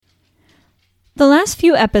The last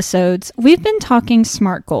few episodes, we've been talking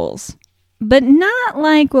SMART goals, but not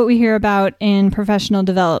like what we hear about in professional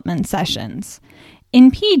development sessions. In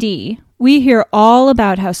PD, we hear all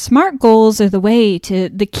about how SMART goals are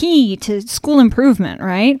the key to school improvement,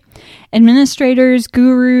 right? Administrators,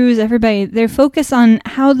 gurus, everybody, they focus on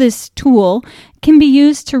how this tool can be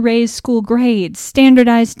used to raise school grades,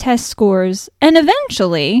 standardize test scores, and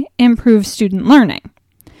eventually improve student learning.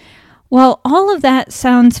 While all of that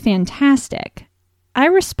sounds fantastic, I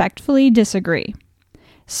respectfully disagree.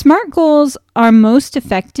 SMART goals are most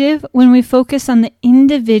effective when we focus on the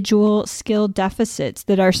individual skill deficits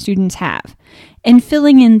that our students have and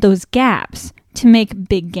filling in those gaps to make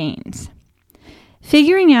big gains.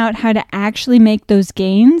 Figuring out how to actually make those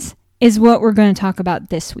gains is what we're going to talk about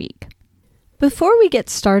this week. Before we get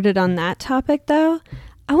started on that topic, though,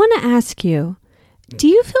 I want to ask you, do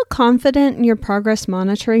you feel confident in your progress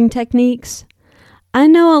monitoring techniques? I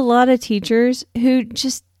know a lot of teachers who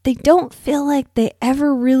they don't feel like they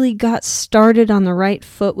ever really got started on the right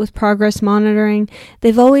foot with progress monitoring.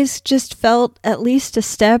 They've always just felt at least a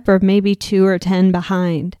step or maybe 2 or 10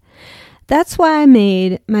 behind. That's why I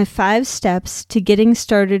made my 5 steps to getting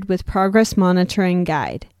started with progress monitoring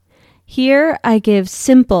guide. Here I give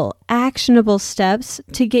simple, actionable steps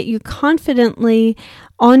to get you confidently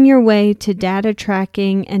on your way to data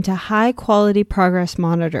tracking and to high-quality progress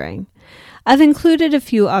monitoring. I've included a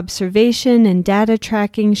few observation and data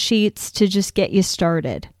tracking sheets to just get you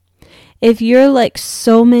started. If you're like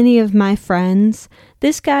so many of my friends,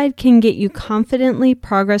 this guide can get you confidently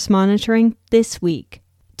progress monitoring this week.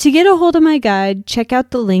 To get a hold of my guide, check out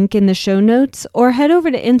the link in the show notes or head over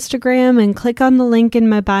to Instagram and click on the link in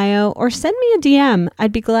my bio or send me a DM.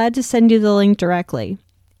 I'd be glad to send you the link directly.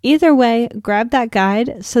 Either way, grab that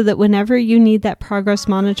guide so that whenever you need that progress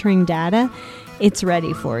monitoring data, it's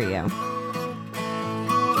ready for you.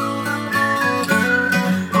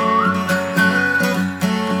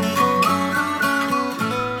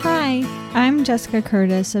 I'm Jessica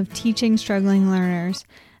Curtis of Teaching Struggling Learners.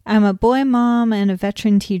 I'm a boy mom and a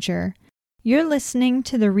veteran teacher. You're listening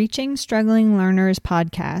to the Reaching Struggling Learners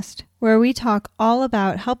podcast, where we talk all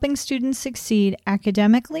about helping students succeed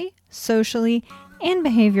academically, socially, and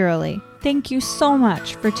behaviorally. Thank you so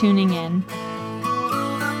much for tuning in.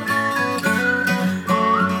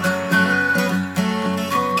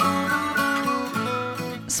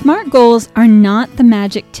 SMART goals are not the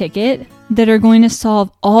magic ticket that are going to solve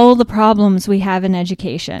all the problems we have in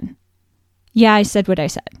education. Yeah, I said what I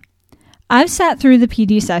said. I've sat through the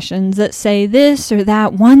PD sessions that say this or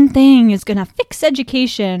that one thing is going to fix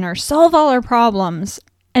education or solve all our problems.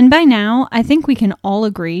 And by now, I think we can all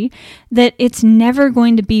agree that it's never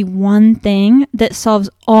going to be one thing that solves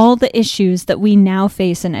all the issues that we now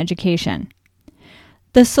face in education.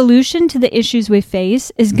 The solution to the issues we face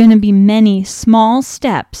is going to be many small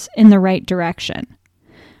steps in the right direction.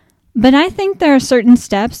 But I think there are certain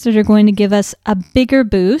steps that are going to give us a bigger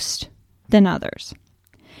boost than others.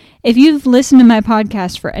 If you've listened to my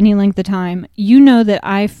podcast for any length of time, you know that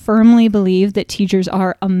I firmly believe that teachers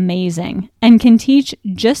are amazing and can teach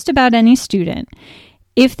just about any student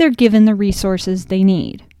if they're given the resources they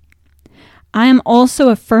need. I am also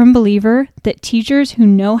a firm believer that teachers who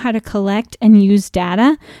know how to collect and use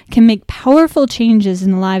data can make powerful changes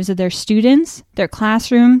in the lives of their students, their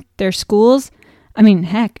classroom, their schools,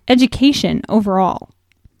 education overall.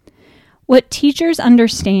 What teachers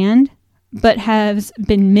understand, but has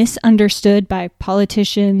been misunderstood by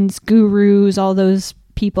politicians, gurus, all those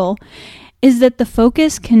people, is that the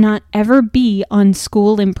focus cannot ever be on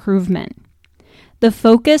school improvement. The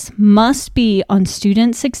focus must be on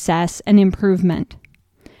student success and improvement.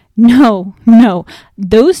 No,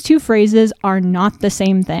 those two phrases are not the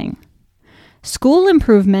same thing. School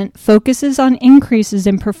improvement focuses on increases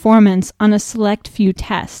in performance on a select few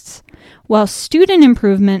tests, while student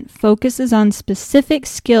improvement focuses on specific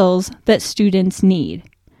skills that students need.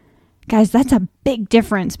 Guys, that's a big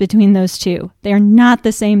difference between those two. They are not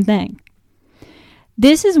the same thing.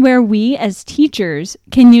 This is where we as teachers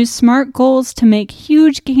can use SMART goals to make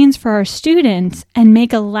huge gains for our students and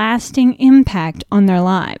make a lasting impact on their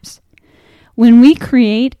lives. When we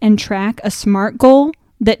create and track a SMART goal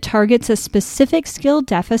that targets a specific skill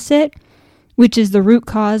deficit, which is the root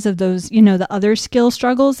cause of those, the other skill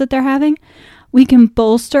struggles that they're having, we can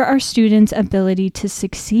bolster our students' ability to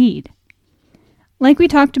succeed. Like we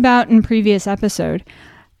talked about in previous episode,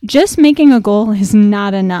 just making a goal is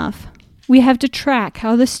not enough. We have to track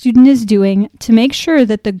how the student is doing to make sure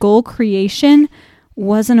that the goal creation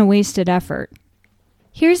wasn't a wasted effort.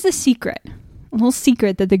 Here's the secret, a little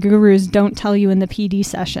secret that the gurus don't tell you in the PD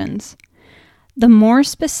sessions. The more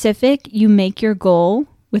specific you make your goal,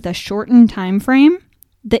 with a shortened time frame,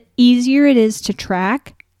 the easier it is to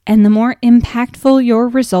track and the more impactful your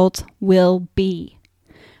results will be.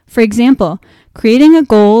 For example, creating a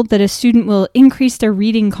goal that a student will increase their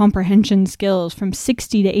reading comprehension skills from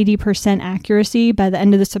 60 to 80% accuracy by the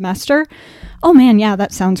end of the semester. Oh man, yeah,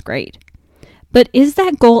 that sounds great. But is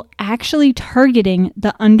that goal actually targeting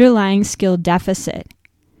the underlying skill deficit?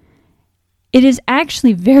 It is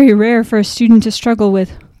actually very rare for a student to struggle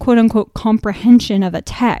with quote-unquote comprehension of a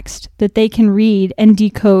text that they can read and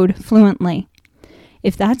decode fluently.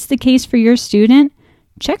 If that's the case for your student,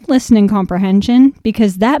 check listening comprehension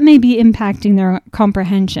because that may be impacting their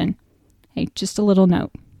comprehension. Hey, just a little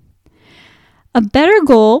note. A better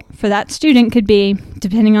goal for that student could be,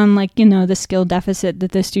 depending on the skill deficit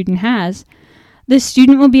that the student has, the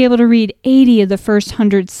student will be able to read 80 of the first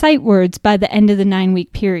 100 sight words by the end of the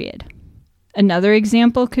 9-week period. Another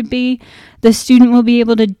example could be the student will be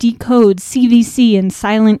able to decode CVC and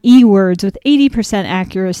silent E words with 80%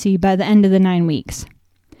 accuracy by the end of the 9 weeks.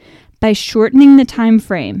 By shortening the time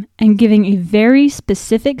frame and giving a very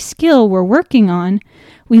specific skill we're working on,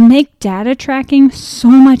 we make data tracking so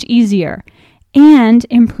much easier, and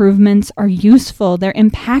improvements are useful, they're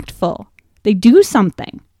impactful, they do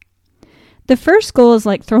something. The first goal is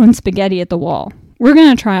like throwing spaghetti at the wall. We're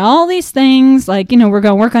going to try all these things, we're going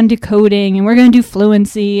to work on decoding, and we're going to do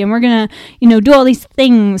fluency, and we're going to, do all these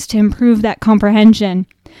things to improve that comprehension.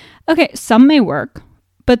 Okay, some may work,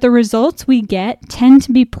 but the results we get tend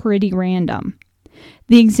to be pretty random.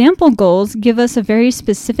 The example goals give us a very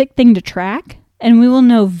specific thing to track, and we will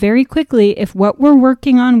know very quickly if what we're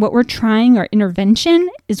working on, what we're trying, our intervention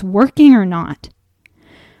is working or not.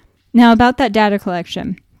 Now about that data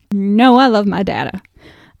collection. No, I love my data.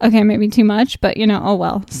 Okay, maybe too much, but oh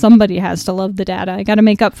well, somebody has to love the data. I got to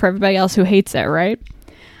make up for everybody else who hates it, right?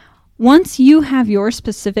 Once you have your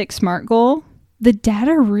specific SMART goal, the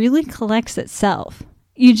data really collects itself.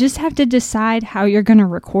 You just have to decide how you're going to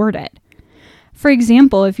record it. For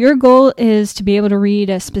example, if your goal is to be able to read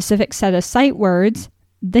a specific set of sight words,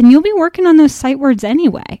 then you'll be working on those sight words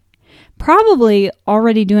anyway. Probably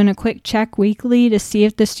already doing a quick check weekly to see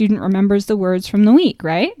if the student remembers the words from the week,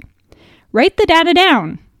 right? Write the data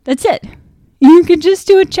down. That's it. You could just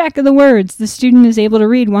do a check of the words the student is able to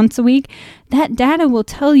read once a week. That data will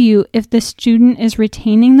tell you if the student is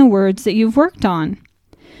retaining the words that you've worked on.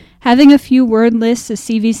 Having a few word lists of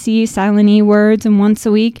CVC, silent E words, and once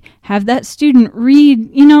a week, have that student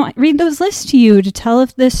read those lists to you to tell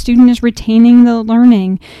if the student is retaining the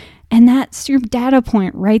learning. And that's your data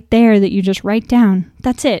point right there that you just write down.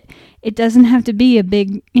 That's it. It doesn't have to be a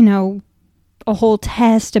big, a whole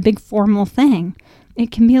test, a big formal thing. It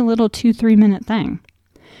can be a little 2-3 minute thing.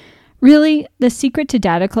 Really, the secret to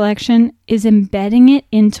data collection is embedding it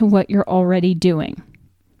into what you're already doing.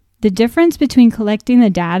 The difference between collecting the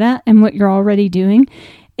data and what you're already doing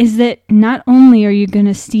is that not only are you going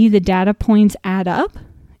to see the data points add up,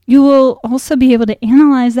 you will also be able to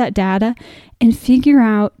analyze that data and figure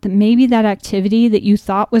out that maybe that activity that you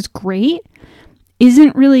thought was great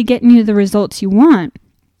isn't really getting you the results you want.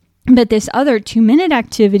 But this other 2-minute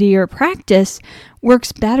activity or practice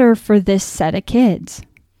works better for this set of kids.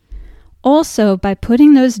 Also, by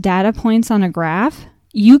putting those data points on a graph,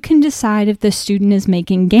 you can decide if the student is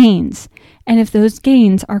making gains and if those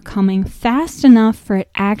gains are coming fast enough for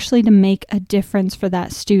it actually to make a difference for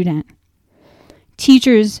that student.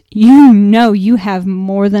 Teachers, you have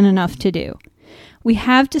more than enough to do. We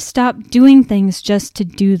have to stop doing things just to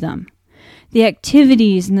do them. The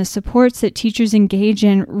activities and the supports that teachers engage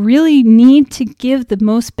in really need to give the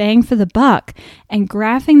most bang for the buck, and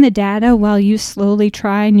graphing the data while you slowly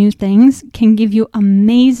try new things can give you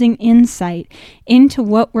amazing insight into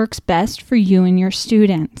what works best for you and your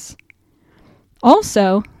students.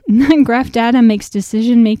 Also, graph data makes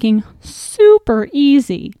decision making super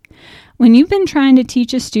easy. When you've been trying to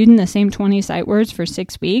teach a student the same 20 sight words for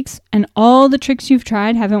 6 weeks and all the tricks you've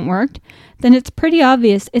tried haven't worked, then it's pretty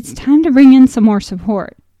obvious it's time to bring in some more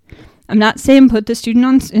support. I'm not saying put the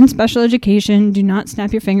student in special education, do not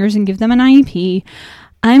snap your fingers and give them an IEP.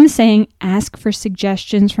 I'm saying ask for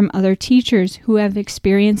suggestions from other teachers who have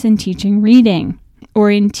experience in teaching reading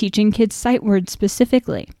or in teaching kids sight words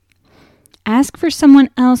specifically. Ask for someone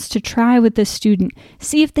else to try with the student.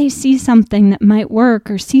 See if they see something that might work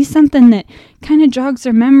or see something that kind of jogs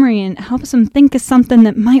their memory and helps them think of something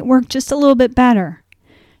that might work just a little bit better.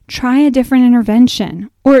 Try a different intervention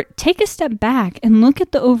or take a step back and look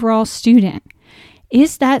at the overall student.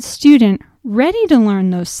 Is that student ready to learn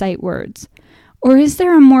those sight words? Or is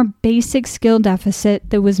there a more basic skill deficit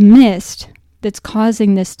that was missed that's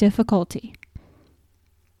causing this difficulty?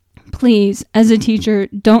 Please, as a teacher,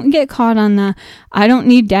 don't get caught on the, I don't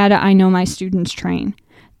need data, I know my students train.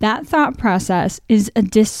 That thought process is a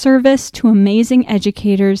disservice to amazing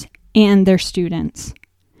educators and their students.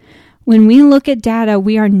 When we look at data,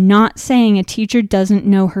 we are not saying a teacher doesn't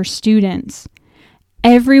know her students.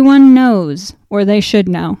 Everyone knows, or they should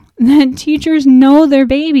know, that teachers know their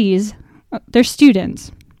babies, their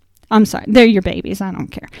students. I'm sorry, they're your babies, I don't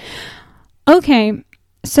care. Okay,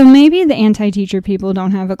 so maybe the anti-teacher people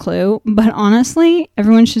don't have a clue, but honestly,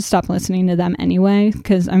 everyone should stop listening to them anyway,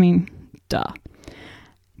 because, duh.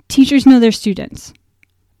 Teachers know their students.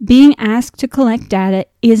 Being asked to collect data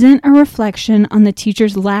isn't a reflection on the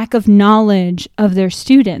teacher's lack of knowledge of their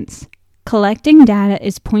students. Collecting data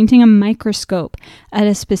is pointing a microscope at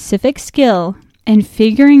a specific skill and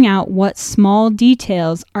figuring out what small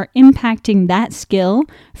details are impacting that skill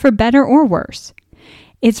for better or worse.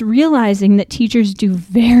 It's realizing that teachers do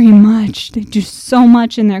very much. They do so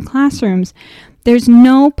much in their classrooms. There's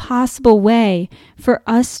no possible way for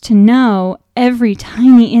us to know every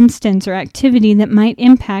tiny instance or activity that might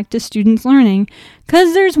impact a student's learning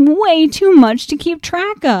because there's way too much to keep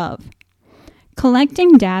track of.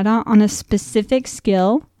 Collecting data on a specific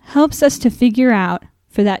skill helps us to figure out,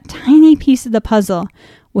 for that tiny piece of the puzzle,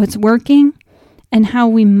 what's working and how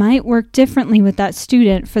we might work differently with that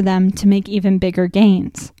student for them to make even bigger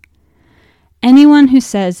gains. Anyone who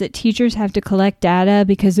says that teachers have to collect data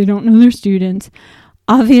because they don't know their students,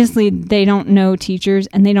 obviously they don't know teachers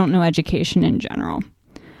and they don't know education in general.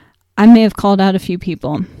 I may have called out a few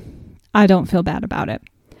people. I don't feel bad about it.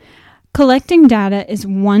 Collecting data is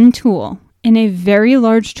one tool in a very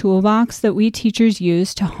large toolbox that we teachers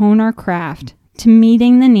use to hone our craft to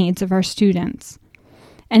meeting the needs of our students.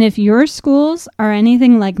 And if your schools are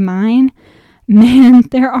anything like mine, man,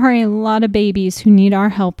 there are a lot of babies who need our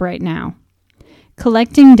help right now.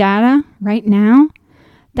 Collecting data right now,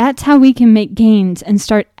 that's how we can make gains and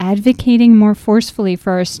start advocating more forcefully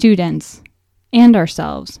for our students and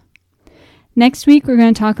ourselves. Next week, we're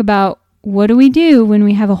going to talk about what do we do when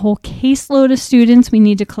we have a whole caseload of students we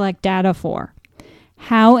need to collect data for?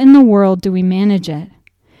 How in the world do we manage it?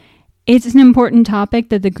 It's an important topic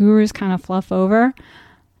that the gurus kind of fluff over,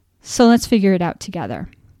 so let's figure it out together.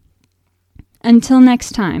 Until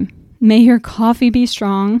next time, may your coffee be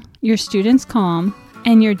strong, your students calm,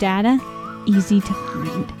 and your data easy to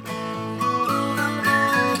find.